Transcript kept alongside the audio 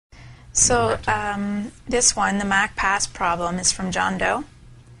So this one, the MacPass problem, is from John Doe.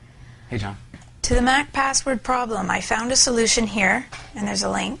 Hey, John. To the Mac password problem, I found a solution here, and there's a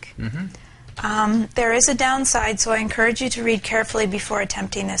link. There is a downside, so I encourage you to read carefully before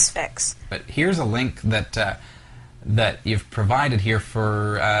attempting this fix. But here's a link that that you've provided here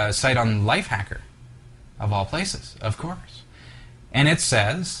for a site on Lifehacker, of all places, of course. And it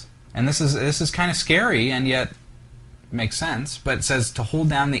says, and this is kind of scary and yet makes sense, but it says to hold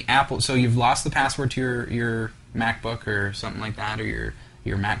down the Apple. So you've lost the password to your MacBook or something like that, or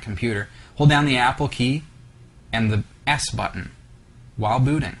your Mac computer. Hold down the Apple key and the S button while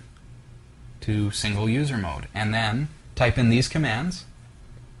booting to single user mode, and then type in these commands,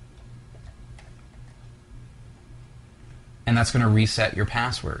 and that's going to reset your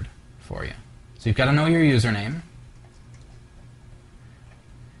password for you. So you've got to know your username.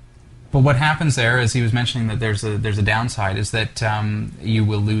 But what happens there, as he was mentioning, that there's a downside, is that you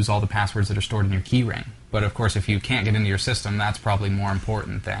will lose all the passwords that are stored in your keyring. But of course, if you can't get into your system, that's probably more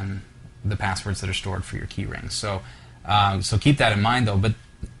important than the passwords that are stored for your keyring. So, so keep that in mind, though. But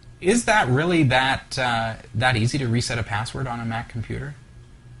is that really that easy to reset a password on a Mac computer?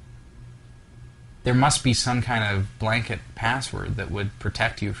 There must be some kind of blanket password that would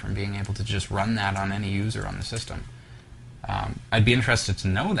protect you from being able to just run that on any user on the system. I'd be interested to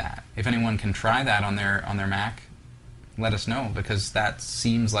know that. If anyone can try that on their Mac, let us know, because that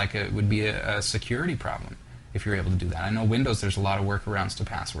seems like it would be a security problem if you're able to do that. I know Windows, there's a lot of workarounds to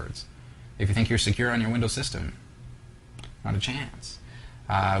passwords. If you think you're secure on your Windows system, not a chance.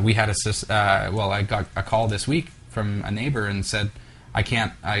 We had I got a call this week from a neighbor and said, I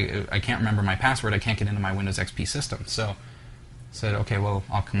can't remember my password. I can't get into my Windows XP system. So I said, okay, well,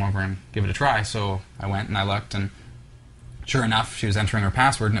 I'll come over and give it a try. So I went and I looked, and sure enough, she was entering her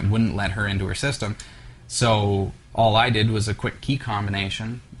password and it wouldn't let her into her system. So all I did was a quick key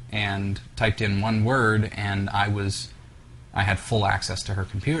combination and typed in one word, and I had full access to her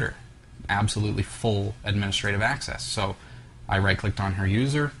computer, absolutely full administrative access. So I right-clicked on her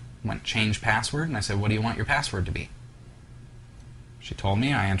user, went change password, and I said, what do you want your password to be? She told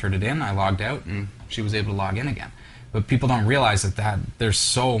me, I entered it in, I logged out, and she was able to log in again. But people don't realize that there's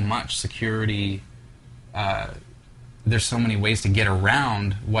so much security, there's so many ways to get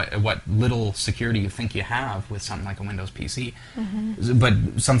around what little security you think you have with something like a Windows PC.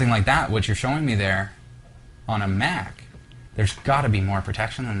 But something like that, what you're showing me there on a Mac, there's got to be more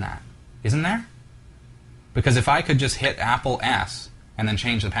protection than that, isn't there? Because if I could just hit Apple S and then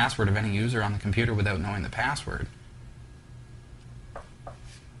change the password of any user on the computer without knowing the password,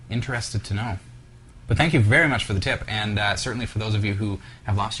 interested to know. But thank you very much for the tip, and certainly for those of you who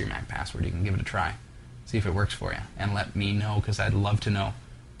have lost your Mac password, you can give it a try. See if it works for you, and let me know, because I'd love to know.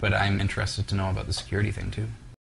 But I'm interested to know about the security thing too.